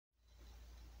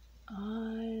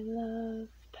I love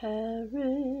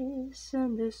Paris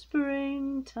in the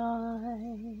springtime.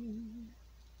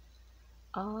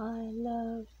 I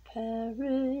love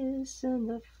Paris in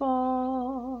the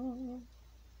fall.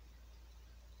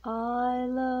 I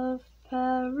love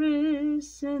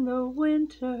Paris in the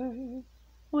winter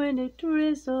when it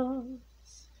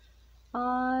drizzles.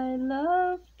 I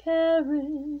love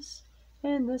Paris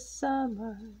in the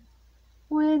summer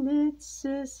when it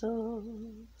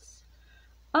sizzles.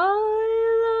 I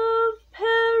love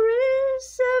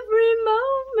Paris every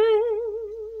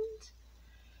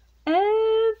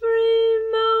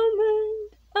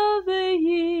moment of the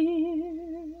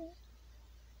year.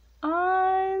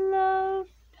 I love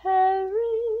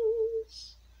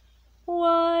Paris.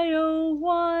 Why, oh,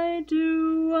 why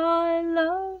do I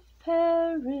love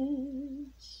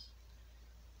Paris?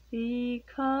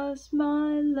 Because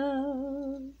my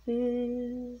love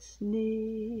is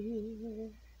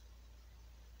near.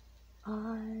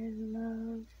 I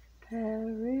love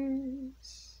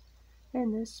Paris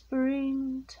in the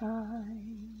springtime.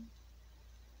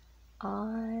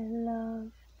 I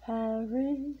love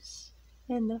Paris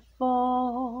in the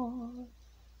fall.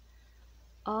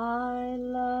 I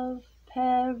love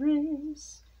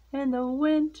Paris in the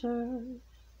winter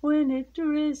when it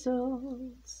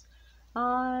drizzles.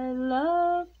 I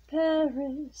love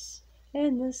Paris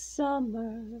in the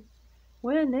summer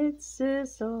when it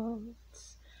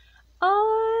sizzles.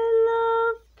 I love